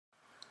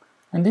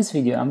In this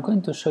video, I'm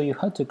going to show you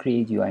how to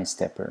create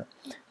UIStepper.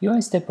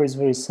 UIStepper is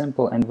very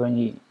simple and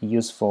very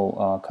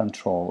useful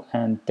control,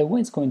 and the way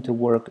it's going to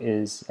work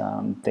is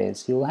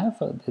this. You'll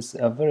have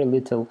a very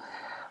little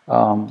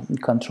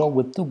control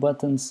with two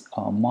buttons,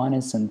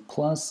 minus and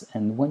plus,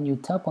 and when you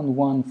tap on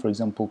one, for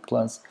example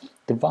plus,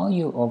 the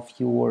value of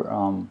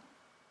your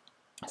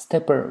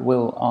stepper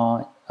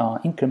will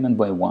increment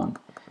by 1,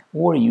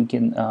 or you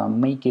can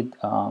make it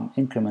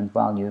increment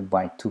value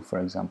by 2, for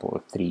example,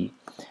 or 3.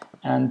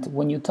 And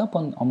when you tap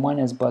on a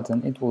minus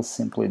button, it will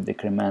simply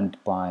decrement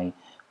by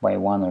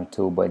 1 or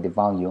 2 by the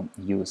value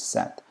you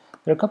set.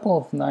 There are a couple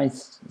of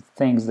nice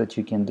things that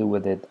you can do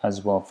with it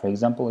as well. For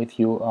example, if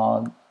you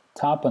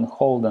tap and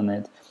hold on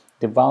it,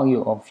 the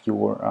value of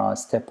your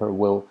stepper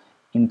will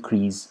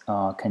increase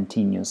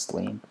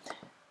continuously.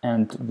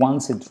 And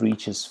once it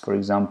reaches, for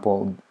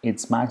example,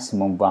 its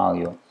maximum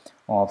value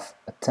of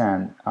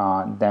 10,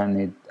 then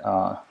it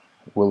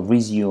will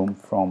resume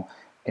from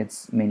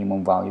its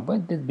minimum value.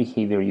 But this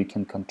behavior you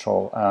can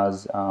control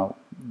as well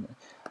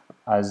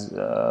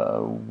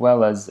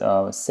as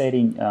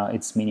setting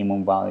its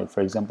minimum value.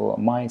 For example,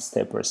 my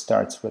stepper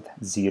starts with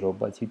 0,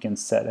 but you can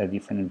set a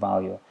different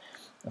value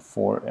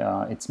for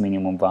its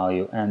minimum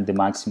value and the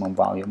maximum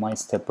value. My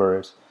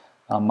stepper's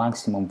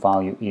maximum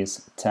value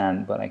is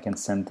 10, but I can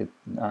set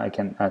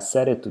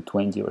it to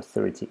 20 or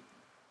 30.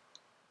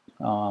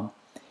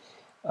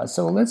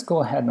 So let's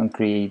go ahead and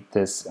create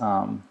this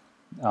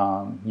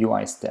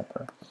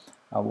UIStepper.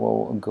 I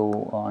will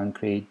go and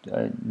create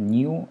a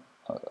new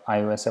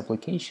iOS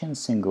application,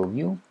 single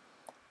view.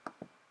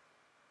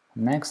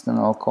 Next, and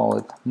I'll call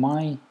it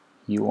my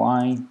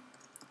UIStepper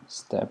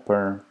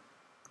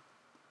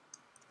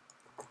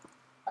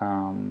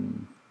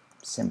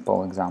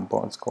simple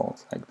example. It's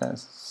called like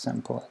this,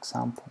 simple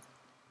example.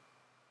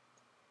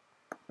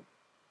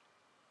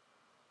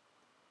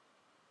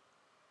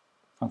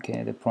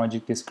 Okay, the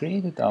project is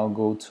created. I'll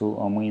go to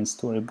a main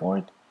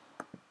storyboard.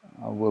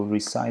 I will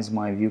resize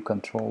my view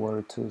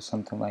controller to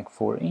something like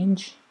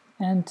 4-inch,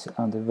 and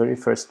the very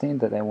first thing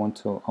that I want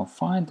to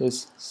find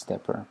is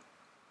stepper.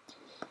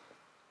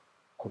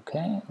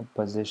 Okay, I'll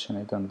position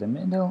it on the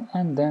middle,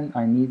 and then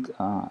I need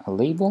a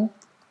label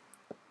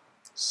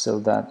so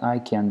that I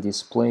can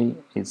display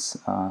its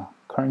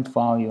current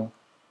value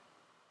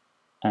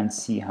and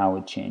see how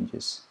it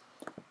changes.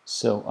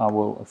 So I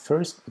will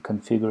first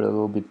configure a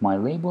little bit my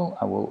label.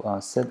 I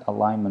will set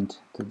alignment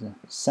to the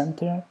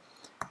center,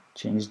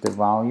 change the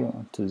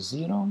value to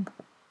 0,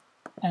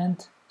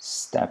 and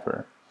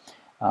stepper.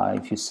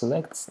 If you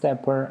select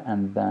stepper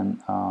and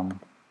then on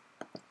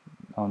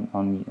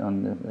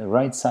the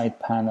right side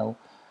panel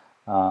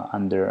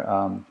under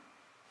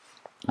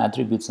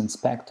attributes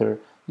inspector,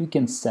 you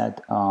can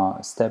set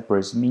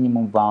stepper's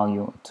minimum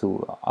value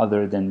to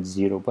other than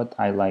 0, but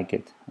I like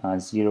it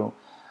 0.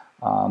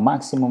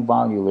 Maximum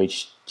value,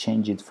 let's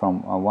change it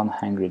from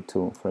 100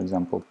 to, for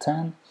example,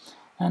 10.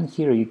 And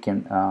here you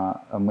can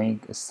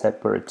make a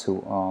stepper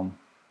to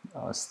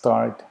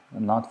start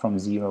not from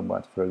 0,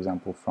 but for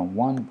example from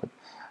 1. But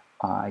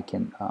I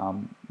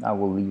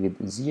will leave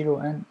it 0,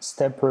 and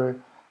stepper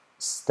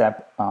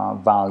step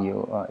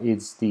value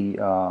is the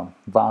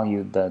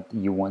value that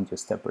you want your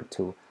stepper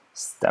to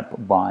step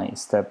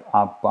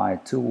up by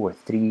 2 or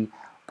 3,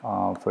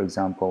 for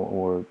example,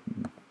 or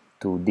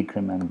to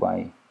decrement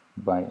by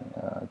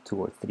 2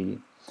 or 3.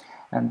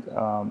 And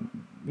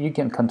you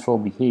can control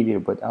behavior,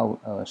 but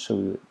I'll show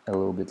you a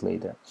little bit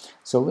later.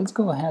 So let's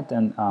go ahead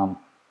and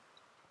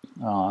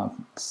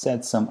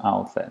set some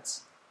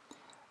outlets.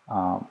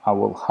 I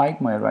will hide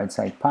my right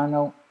side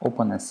panel,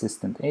 open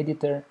Assistant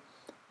Editor,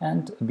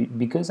 and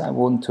because I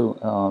want to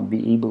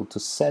be able to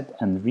set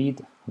and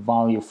read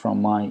value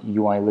from my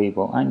UI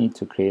label, I need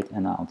to create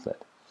an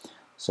outlet.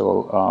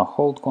 So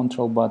hold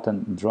Control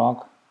button, drag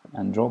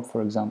and drop,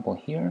 for example,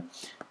 here,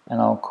 and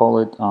I'll call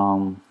it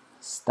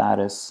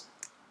status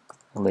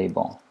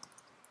label.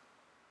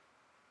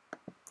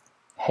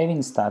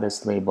 Having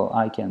status label,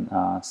 I can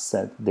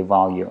set the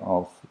value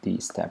of the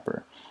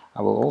stepper.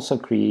 I will also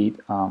create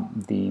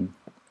the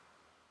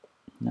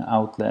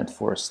outlet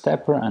for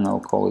stepper, and I'll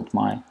call it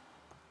my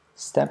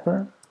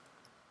stepper.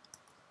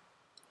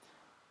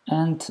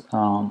 And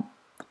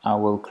I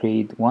will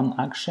create one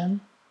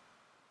action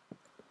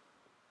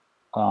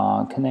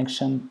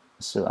connection.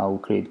 So I will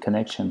create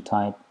connection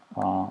type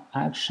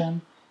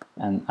action,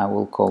 and I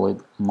will call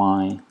it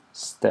my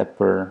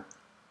stepper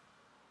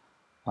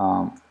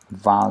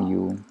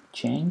value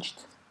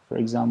changed, for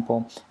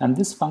example. And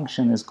this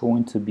function is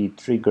going to be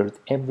triggered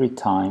every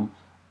time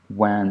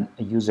when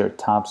a user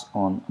taps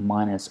on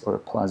minus or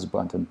plus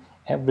button.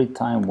 Every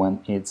time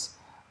when its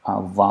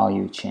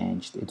value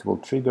changed, it will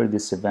trigger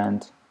this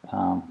event,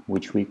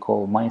 which we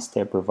call my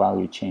stepper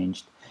value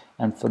changed.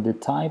 And for the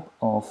type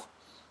of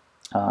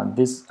of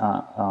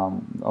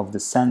the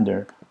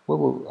sender, we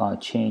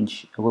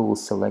will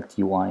select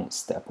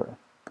UIStepper.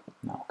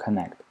 Now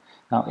connect.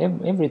 Now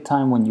every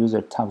time when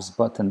user taps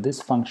button,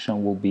 this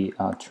function will be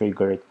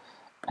triggered,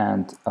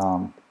 and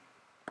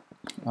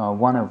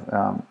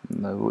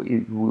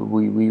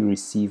we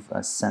receive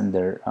a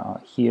sender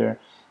here,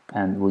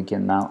 and we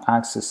can now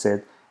access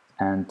it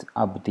and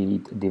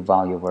update the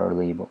value of our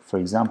label. For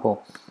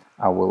example,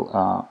 I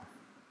will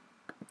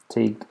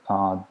take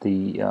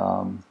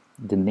the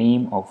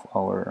name of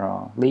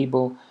our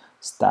label,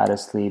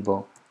 status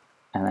label,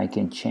 and I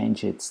can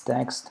change its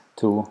text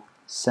to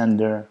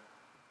sender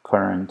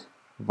current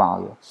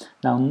value.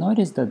 Now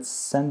notice that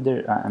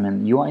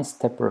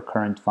UIStepper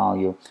current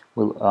value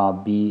will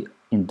be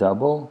in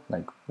double,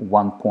 like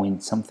 1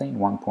 point something,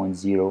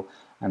 1.0,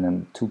 and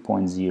then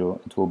 2.0.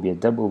 It will be a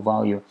double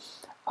value,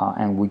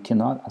 and we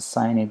cannot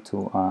assign it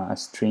to a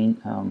string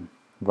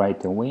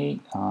right away,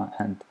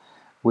 and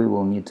we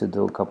will need to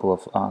do a couple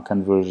of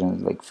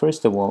conversions. Like,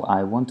 first of all,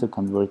 I want to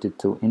convert it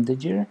to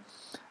integer.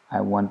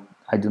 I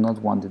do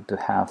not want it to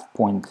have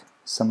point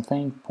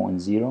something,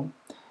 0.0,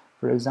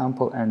 for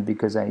example, and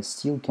because I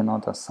still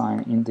cannot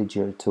assign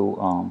integer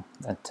to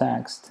a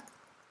text,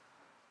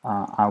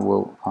 I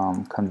will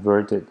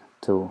convert it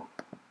to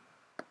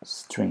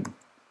string,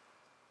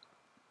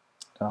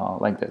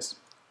 like this.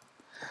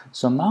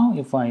 So now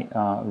if I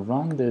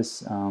run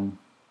this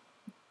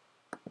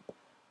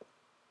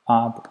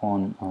app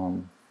on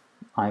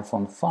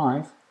iPhone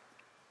 5,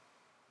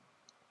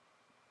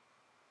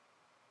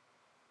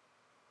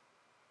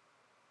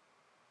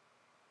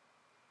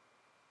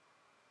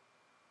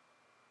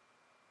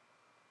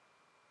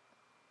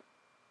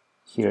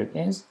 here it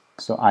is.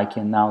 So I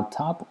can now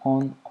tap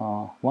on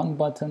one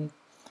button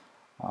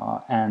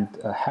and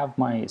have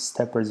my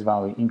steppers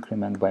value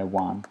increment by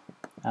 1,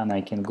 and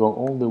I can go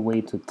all the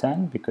way to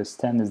 10 because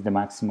 10 is the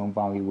maximum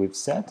value we've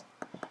set.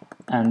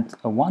 And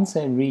once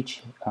I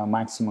reach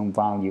maximum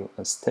value,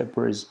 a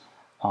steppers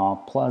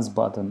plus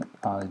button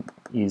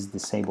is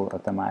disabled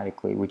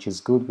automatically, which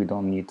is good. We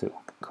don't need to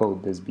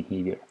code this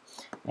behavior.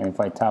 And if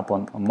I tap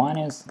on a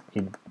minus,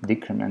 it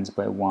decrements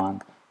by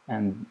 1,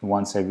 and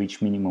once I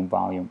reach minimum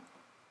value,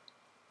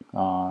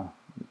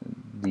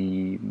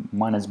 the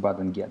minus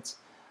button gets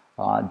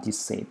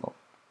disabled.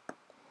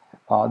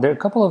 There are a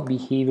couple of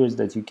behaviors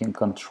that you can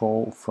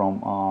control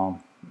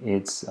from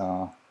its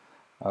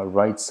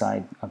right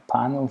side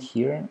panel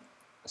here.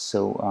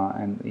 So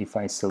and if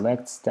I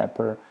select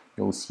stepper,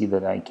 you'll see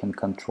that I can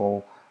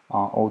control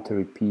auto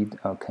repeat,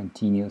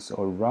 continuous,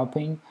 or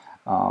wrapping.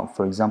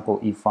 For example,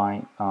 if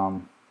I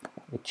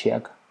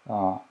check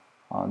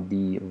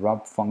the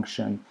wrap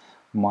function,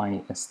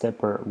 my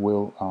stepper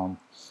will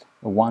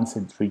once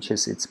it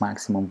reaches its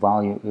maximum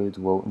value, it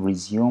will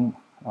resume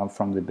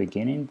from the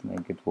beginning,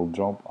 like it will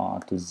drop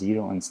to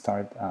 0 and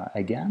start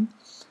again,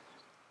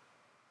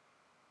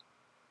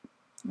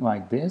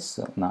 like this.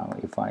 So now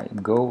if I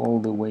go all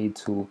the way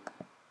to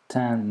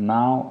 10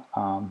 now,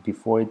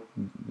 before it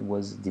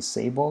was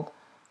disabled,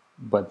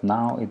 but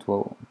now it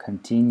will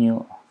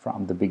continue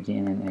from the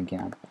beginning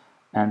again.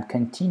 And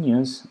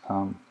continuous,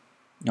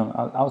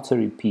 auto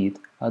repeat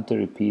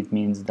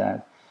means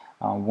that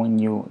when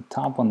you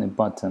tap on a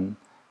button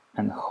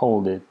and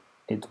hold it,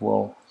 it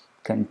will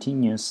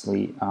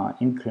continuously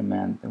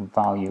increment the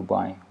value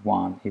by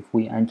 1. If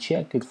we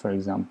uncheck it, for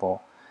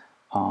example,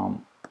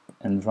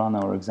 and run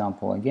our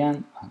example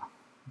again,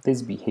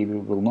 this behavior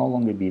will no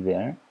longer be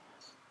there.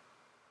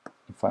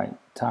 If I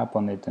tap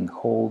on it and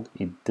hold,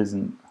 it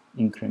doesn't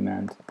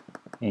increment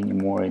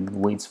anymore. It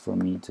waits for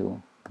me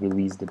to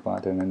release the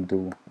button and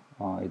do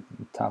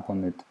tap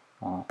on it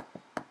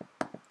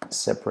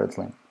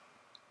separately.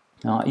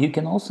 You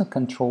can also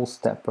control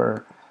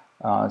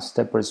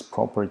stepper's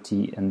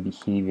property and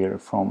behavior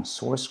from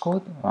source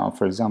code.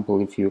 For example,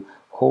 if you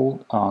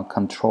hold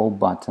control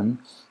button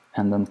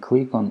and then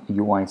click on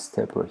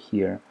UIStepper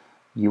here,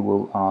 you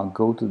will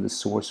go to the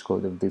source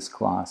code of this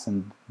class,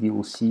 and you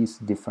will see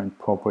different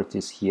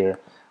properties here,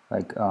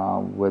 like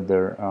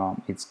whether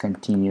it's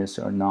continuous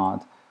or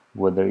not,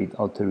 whether it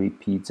auto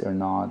repeats or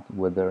not,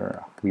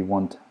 whether we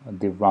want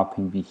the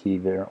wrapping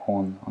behavior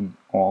on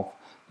off.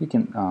 You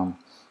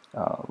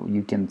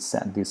can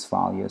set this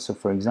value. So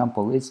for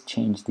example, let's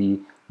change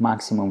the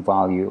maximum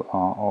value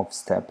of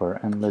stepper,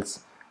 and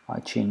let's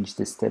change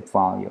the step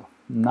value.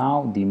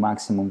 Now the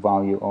maximum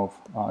value of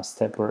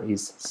stepper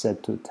is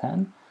set to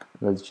 10.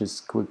 Let's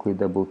just quickly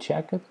double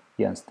check it.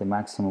 Yes, the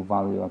maximum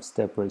value of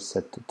stepper is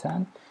set to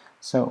 10.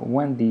 So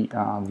when the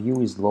view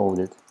is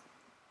loaded,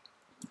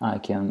 I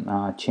can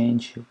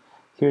change.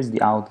 Here's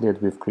the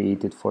outlet we've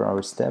created for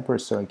our stepper,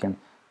 so I can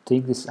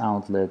take this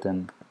outlet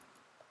and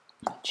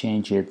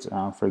change it,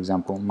 for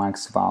example,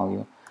 max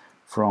value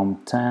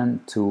from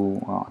 10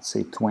 to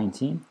say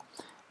 20,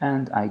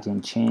 and I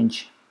can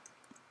change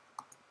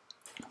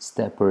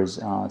stepper's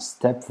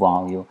step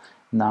value.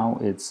 Now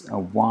it's a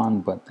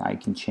 1, but I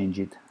can change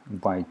it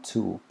by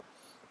 2.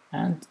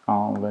 And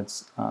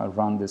let's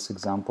run this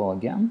example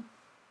again.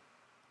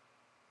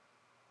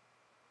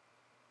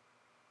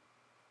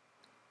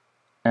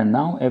 And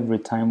now every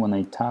time when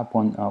I tap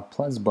on a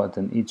plus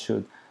button, it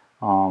should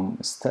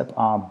step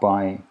up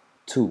by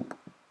 2.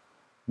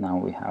 Now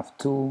we have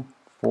 2,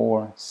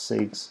 4,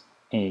 6,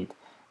 8,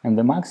 and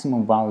the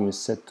maximum value is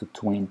set to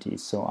 20.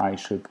 So I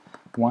should,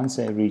 once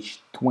I reach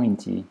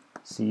 20,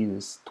 see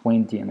this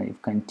 20, and I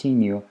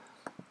continue,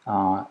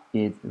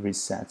 it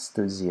resets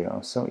to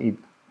 0, so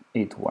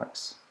it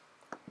works.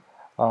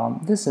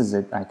 This is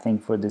it, I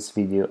think, for this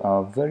video.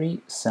 A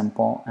very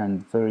simple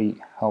and very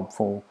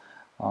helpful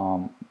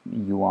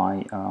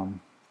UI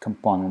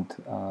component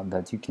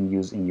that you can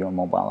use in your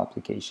mobile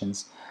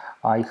applications.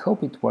 I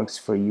hope it works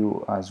for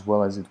you as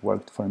well as it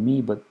worked for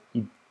me, but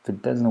if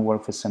it doesn't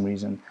work for some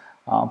reason,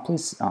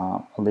 please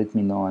let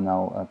me know, and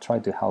I'll try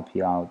to help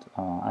you out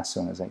as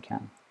soon as I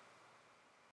can.